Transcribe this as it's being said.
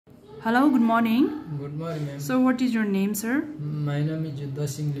Hello, good morning. Good morning, ma'am. So, what is your name, sir? My name is Juddha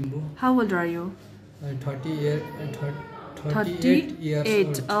Limbu. How old are you? 38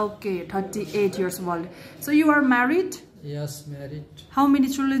 years old. Okay, 38 years old. So, you are married? Yes, married. How many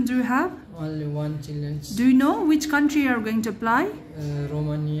children do you have? Only one child. Do you know which country you are going to apply?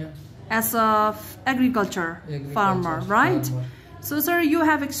 Romania. As a agriculture farmer, right? Farmer. So, sir, you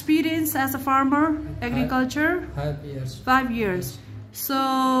have experience as a farmer, agriculture? 5 years. 5 years. So,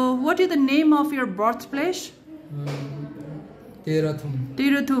 what is the name of your birthplace?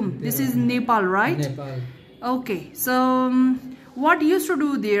 Tirathum. This is Nepal, right? Nepal. Okay. So, what you used to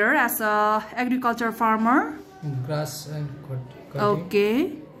do there as a agriculture farmer? Grass and cutting.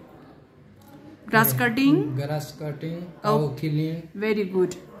 Okay. Grass cutting. Grass cutting. Cow killing. Very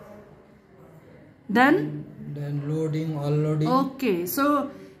good. Then Loading, unloading. Okay.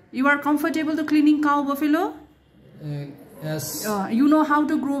 So, you are comfortable to cleaning cow, buffalo? Yes. You know how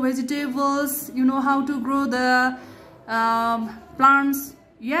to grow vegetables. You know how to grow the plants.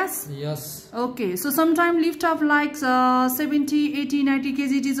 Yes. Yes. Okay. So sometime lift up like 70, 80, 90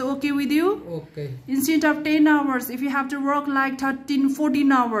 kg. It is okay with you? Okay. Instead of 10 hours, if you have to work like 13,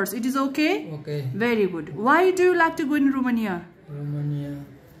 14 hours, it is okay? Okay. Very good. Why do you like to go in Romania? Romania.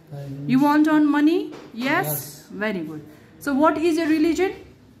 You want to earn money? Yes? Yes. Very good. So what is your religion?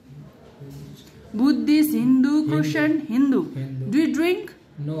 Buddhist, Hindu, Christian, Hindu. Do you drink?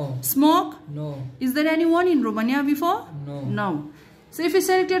 No. Smoke? No. Is there anyone in Romania before? No. No. So if you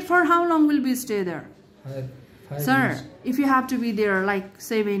selected, for how long will we stay there? 5 Sir, years. if you have to be there like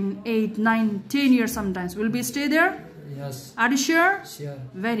 7, 8, 9, 10 years sometimes, will we stay there? Yes. Are you sure? Sure.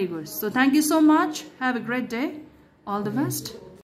 Very good. So thank you so much. Have a great day. All the best.